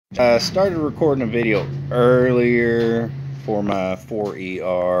I started recording a video earlier for my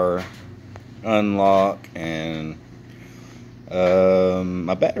 4ER unlock, and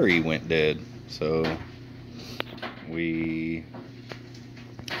my battery went dead. So we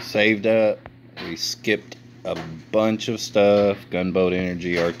saved up. We skipped a bunch of stuff. Gunboat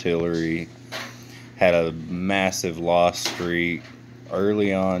energy, artillery. Had a massive loss streak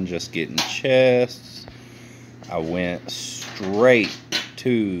early on, just getting chests. I went straight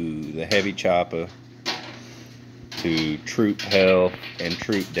to the heavy chopper to troop health and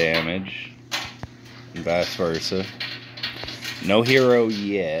troop damage, and vice versa. No hero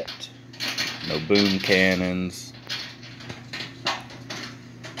yet, no boom cannons,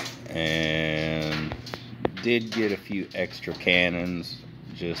 and did get a few extra cannons,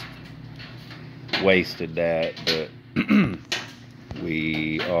 just wasted that, but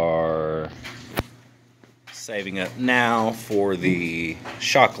we are saving up now for the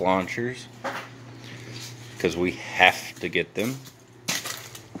shock launchers because we have to get them,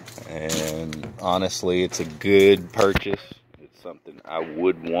 and honestly it's a good purchase. It's something I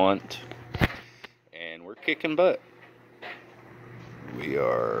would want, and we're kicking butt. We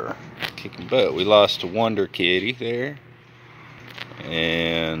are kicking butt. We lost a Wonder Kitty there,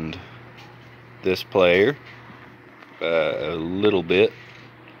 and this player a little bit,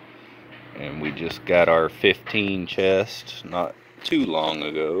 and we just got our 15 chest not too long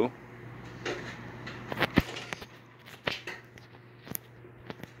ago.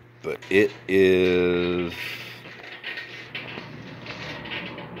 But it is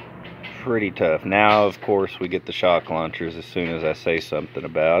pretty tough. Now, of course, we get the shock launchers as soon as I say something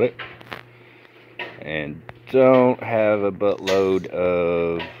about it, and don't have a buttload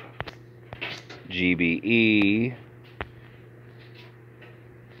of GBE.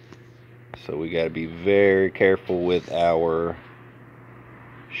 So we got to be very careful with our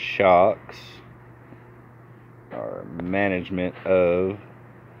shocks, our management of.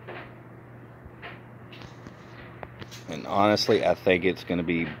 And honestly, I think it's going to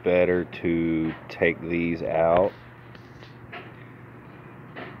be better to take these out.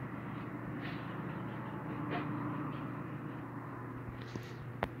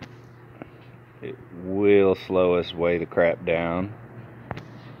 It will slow us way the crap down.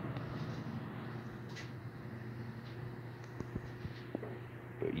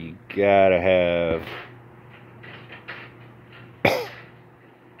 But you gotta have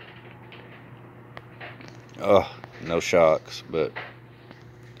no shocks, but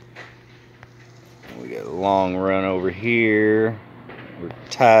we got a long run over here. We're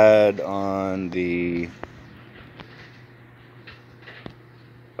tied on the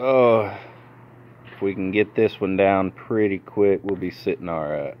if we can get this one down pretty quick, we'll be sitting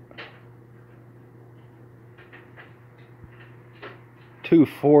alright.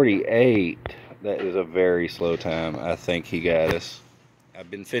 2:48. That is a very slow time. I think he got us.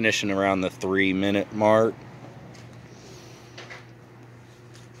 I've been finishing around the 3-minute mark.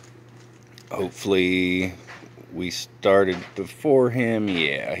 Hopefully we started before him.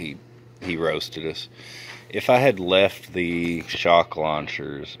 Yeah, he roasted us. If I had left the shock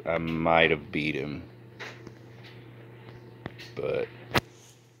launchers, I might have beat him. But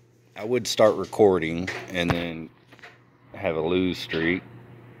I would start recording and then have a lose streak.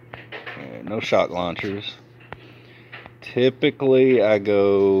 No shock launchers. Typically I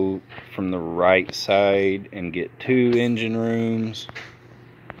go from the right side and get 2 engine rooms.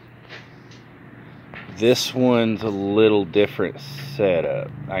 This one's a little different setup.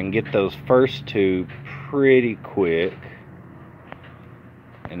 I can get those first 2 pretty quick,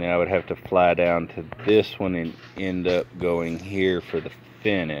 and then I would have to fly down to this one and end up going here for the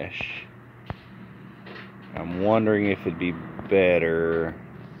finish. I'm wondering if it'd be better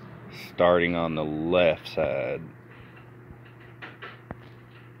starting on the left side.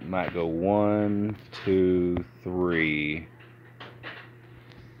 Might go 1, 2, 3.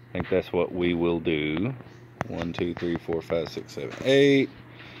 I think that's what we will do. 1, 2, 3, 4, 5, 6, 7, 8.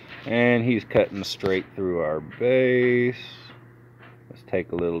 And he's cutting straight through our base. Let's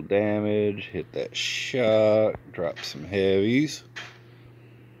take a little damage, hit that shock, drop some heavies,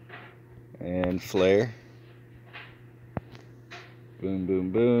 and flare. Boom, boom,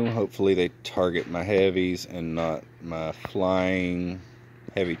 boom. Hopefully they target my heavies and not my flying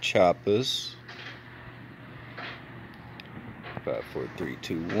heavy choppers. 5, 4, 3,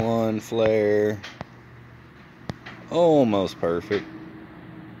 2, 1, flare. Almost perfect.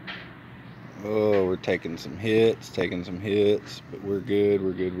 Oh, we're taking some hits, but we're good,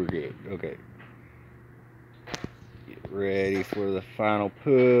 we're good. Okay. Get ready for the final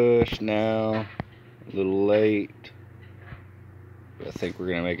push now. A little late, I think we're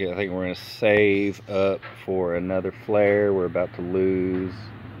gonna make it. I think we're gonna save up for another flare. We're about to lose.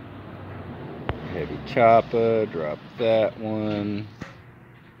 Heavy chopper, drop that one.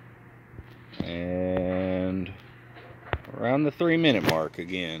 And around the 3-minute mark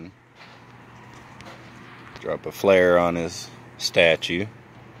again. Drop a flare on his statue.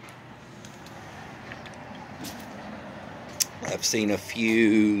 I've seen a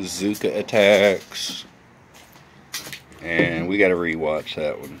few Zuka attacks. And we gotta rewatch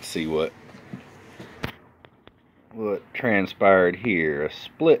that one, see what transpired here. A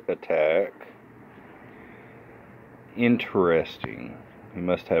split attack. Interesting. He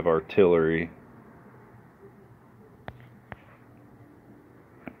must have artillery.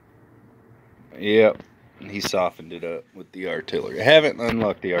 Yep, he softened it up with the artillery. I haven't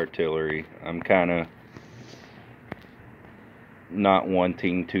unlocked the artillery. I'm kind of not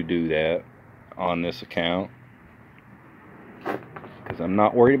wanting to do that on this account. Because I'm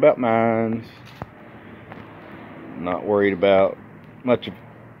not worried about mines. I'm not worried about much of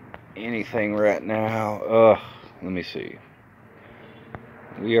anything right now. Let me see.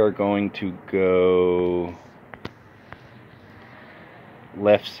 We are going to go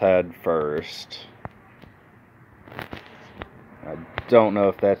left side first. I don't know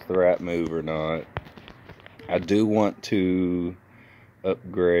if that's the right move or not. I do want to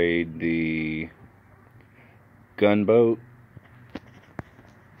upgrade the gunboat,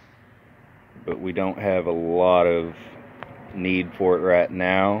 but we don't have a lot of need for it right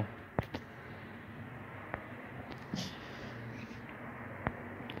now.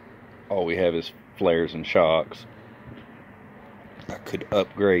 All we have is flares and shocks. I could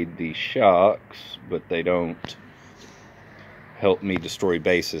upgrade the shocks, but they don't help me destroy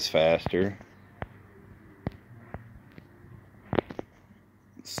bases faster.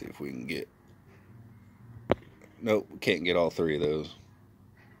 Let's see if we can get... Nope, we can't get all 3 of those.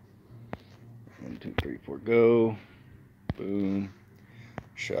 1, 2, 3, 4, go. Boom.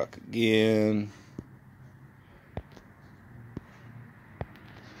 Shock again.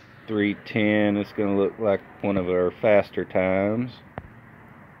 310. It's going to look like one of our faster times.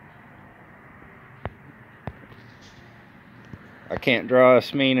 I can't draw a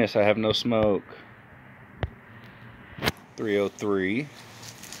Sminus. I have no smoke. 303.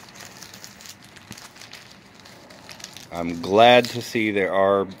 I'm glad to see there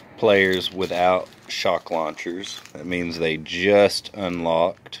are players without shock launchers. That means they just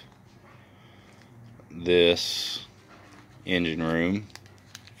unlocked this engine room,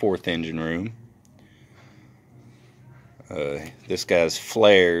 4th engine room. This guy's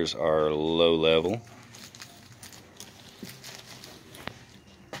flares are low level.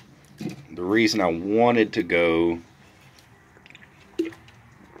 The reason I wanted to go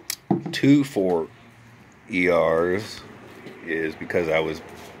to 4 ERs is because I was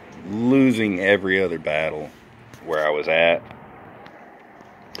losing every other battle where I was at,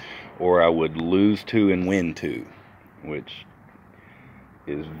 or I would lose 2 and win 2, which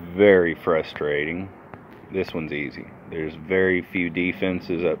is very frustrating. This one's easy. There's very few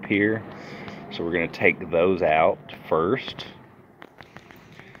defenses up here, so we're going to take those out first,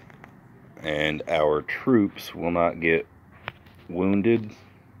 and our troops will not get wounded.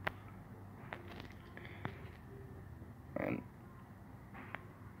 And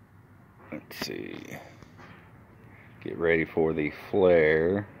let's see, get ready for the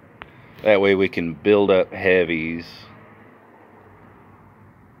flare. That way we can build up heavies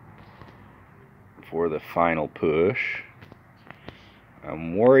for the final push.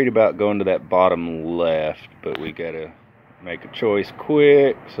 I'm worried about going to that bottom left, but we gotta make a choice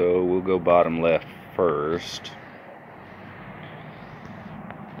quick, so we'll go bottom left first.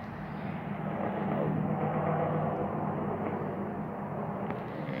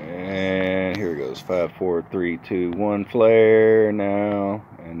 And here it goes. 5, 4, 3, 2, 1 flare now,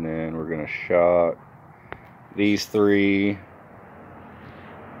 and then we're gonna shock these 3.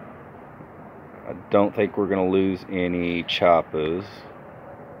 I don't think we're going to lose any choppas.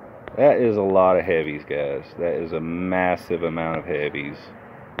 That is a lot of heavies, guys. That is a massive amount of heavies.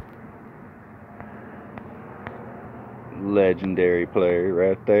 Legendary player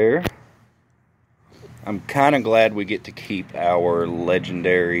right there. I'm kind of glad we get to keep our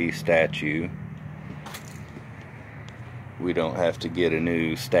legendary statue. We don't have to get a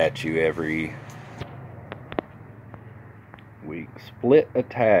new statue every week. Split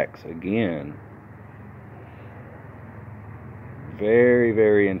attacks again. Very,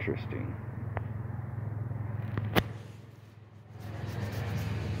 very interesting.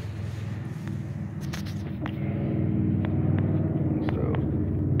 So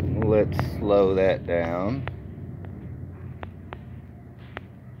let's slow that down.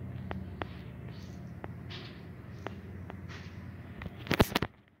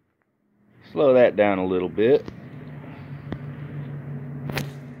 slow that down a little bit.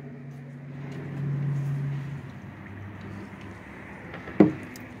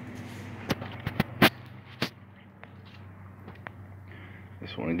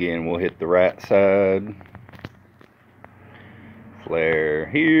 This one again, we'll hit the right side. Flare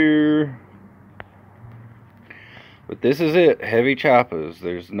here. But this is it, heavy choppers.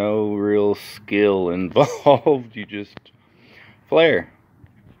 There's no real skill involved. You just flare.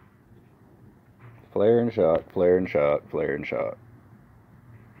 Flare and shot, flare and shot, flare and shot.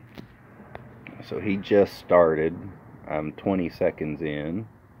 So he just started. I'm 20 seconds in.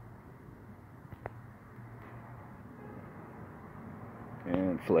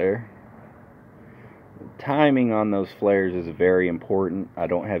 And flare. The timing on those flares is very important. I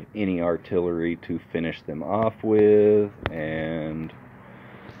don't have any artillery to finish them off with, and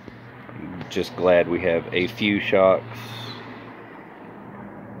I'm just glad we have a few shocks.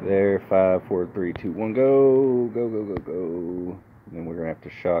 There, 5, 4, 3, 2, 1, go, go, go, go, go. And then we're gonna have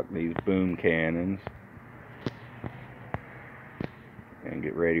to shock these boom cannons and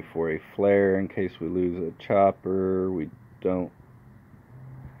get ready for a flare in case we lose a chopper. We don't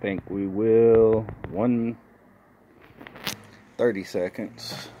think we will. 30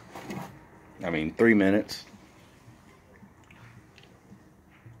 seconds. 3 minutes.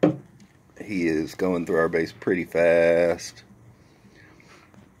 He is going through our base pretty fast.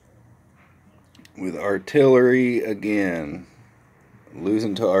 With artillery, again,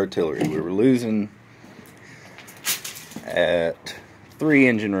 losing to artillery. We were losing at 3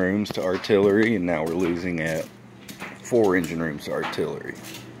 engine rooms to artillery, and now we're losing at 4 engine rooms to artillery.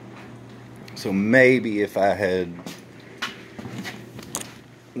 So maybe if I had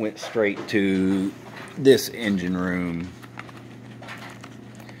went straight to this engine room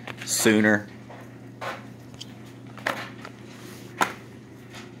sooner,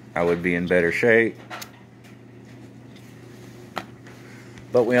 I would be in better shape.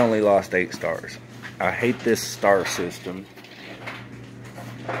 But we only lost 8 stars. I hate this star system.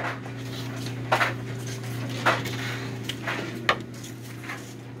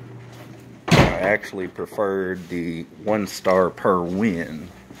 I actually preferred the 1 star per win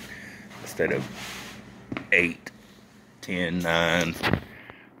instead of 8, 10, 9,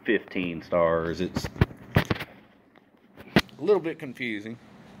 15 stars. It's a little bit confusing.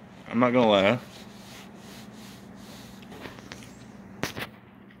 I'm not gonna lie.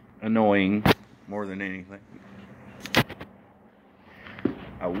 Annoying more than anything.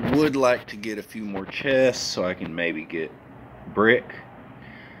 I would like to get a few more chests so I can maybe get brick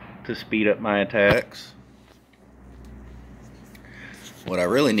to speed up my attacks. What I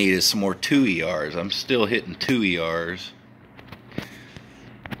really need is some more 2 ERs. I'm still hitting 2 ERs.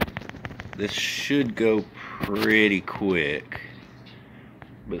 This should go pretty quick,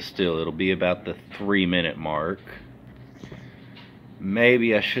 but still it'll be about the 3-minute mark.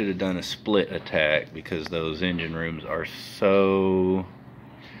 Maybe I should have done a split attack because those engine rooms are so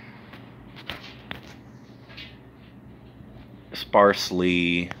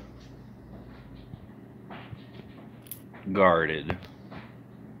sparsely guarded.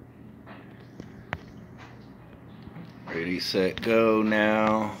 Ready, set, go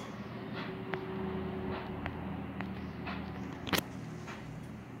now.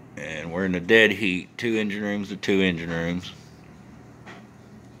 And we're in a dead heat. 2 engine rooms to 2 engine rooms.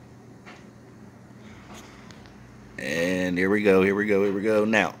 And here we go, here we go, here we go.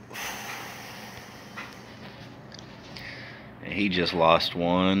 Now. And he just lost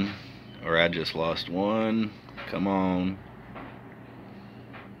 1. Or I just lost 1. Come on.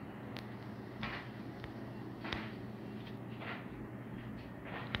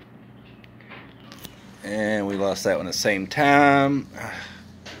 And we lost that one at the same time.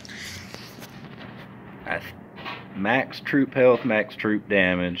 Max troop health, max troop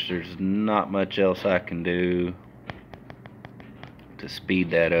damage. There's not much else I can do to speed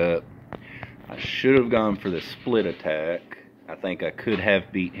that up. I should have gone for the split attack. I think I could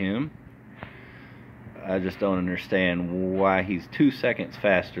have beat him. I just don't understand why he's 2 seconds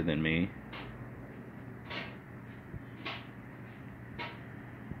faster than me.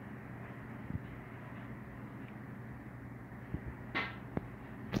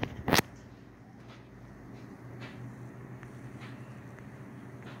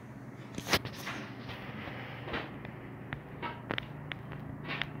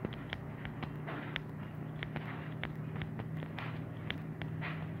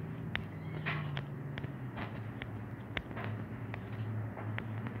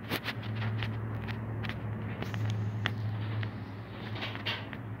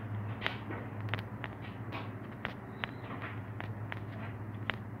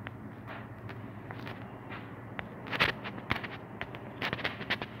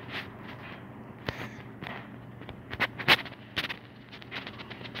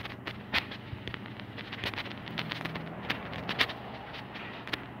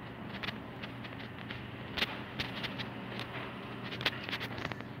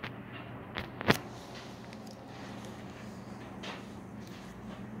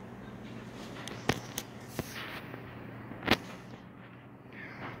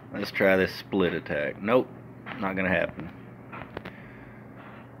 Let's try this split attack. Nope, not gonna happen.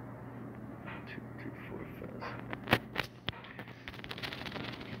 2, 3, 4, 5.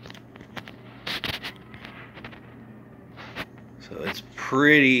 So it's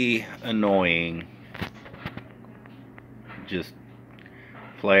pretty annoying. Just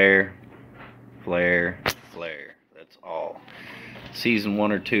flare, flare, flare. That's all. Season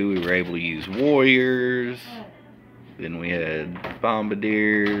 1 or 2, we were able to use warriors. Then we had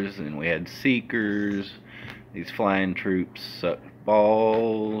bombardiers, and we had seekers. These flying troops suck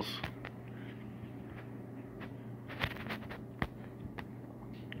balls.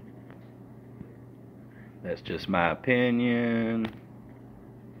 That's just my opinion.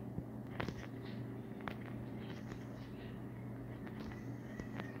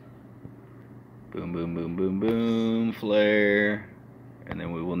 Boom, boom, boom, boom, boom, flare. And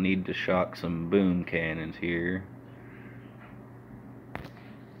then we will need to shock some boom cannons here.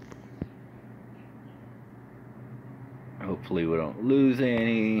 Hopefully we don't lose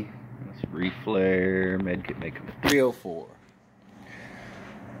any. Let's reflare. Medkit make him a 304.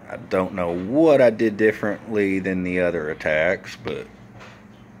 I don't know what I did differently than the other attacks, but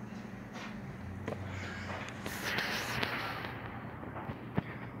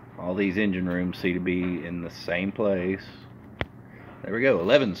all these engine rooms seem to be in the same place. There we go,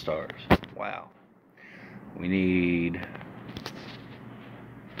 11 stars. Wow. We need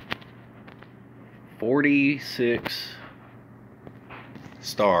 46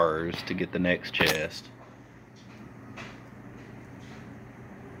 stars to get the next chest.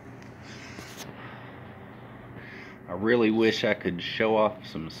 I really wish I could show off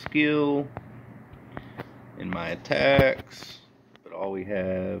some skill in my attacks, but all we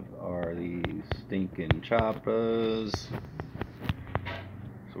have are these stinking choppas.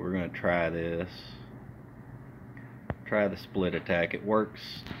 So we're going to try this. Try the split attack. It works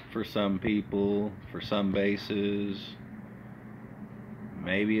for some people, for some bases.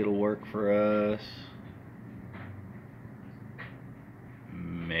 Maybe it'll work for us.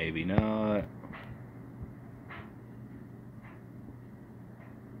 Maybe not.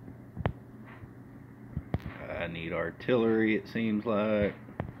 I need artillery, it seems like.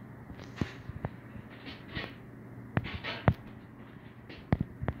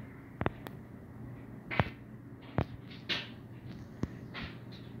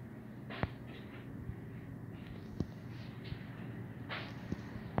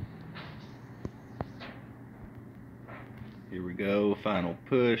 Here we go, final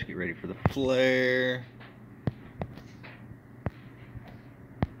push, get ready for the flare.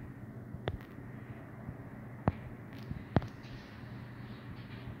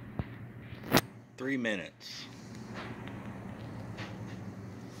 Three minutes.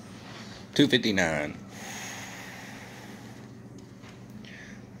 2:59.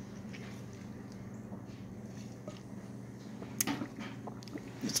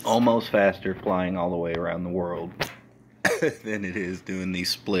 It's almost faster flying all the way around the world than it is doing these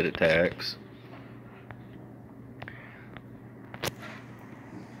split attacks.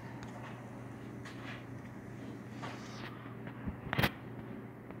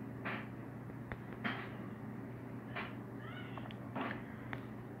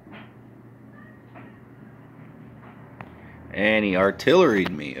 And he artilleried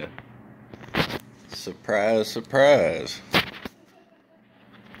me. Surprise, surprise.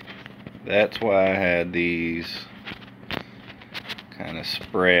 That's why I had these kind of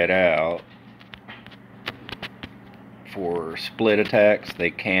spread out. For split attacks,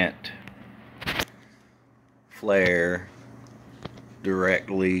 they can't flare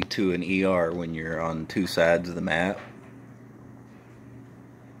directly to an ER when you're on two sides of the map.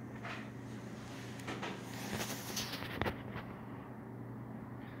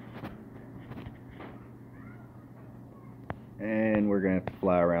 And we're going to have to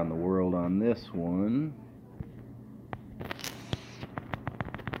fly around the world on this one.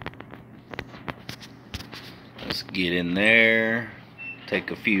 Let's get in there.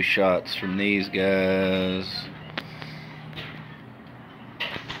 Take a few shots from these guys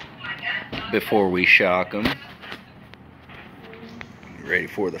before we shock them. Get ready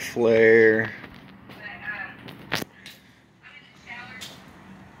for the flare.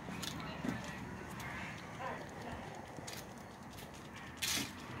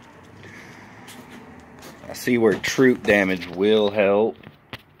 I see where troop damage will help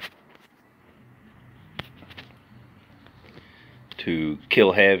to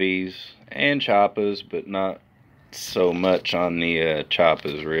kill heavies and choppas, but not so much on the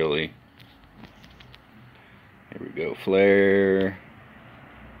choppas really. Here we go, flare.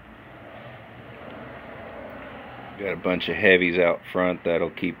 Got a bunch of heavies out front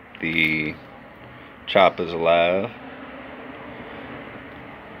that'll keep the choppers alive.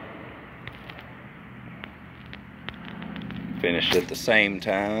 Finished at the same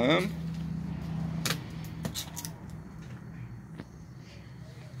time.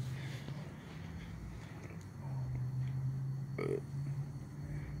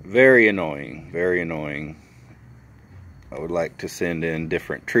 Very annoying, very annoying. I would like to send in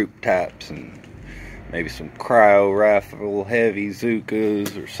different troop types and maybe some cryo rifle heavy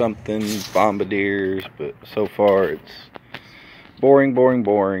Zookas or something, bombardiers, but so far it's boring, boring,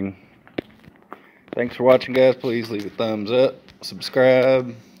 boring. Thanks for watching, guys. Please leave a thumbs up,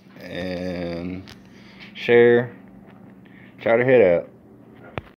 subscribe, and share. Shout her head out.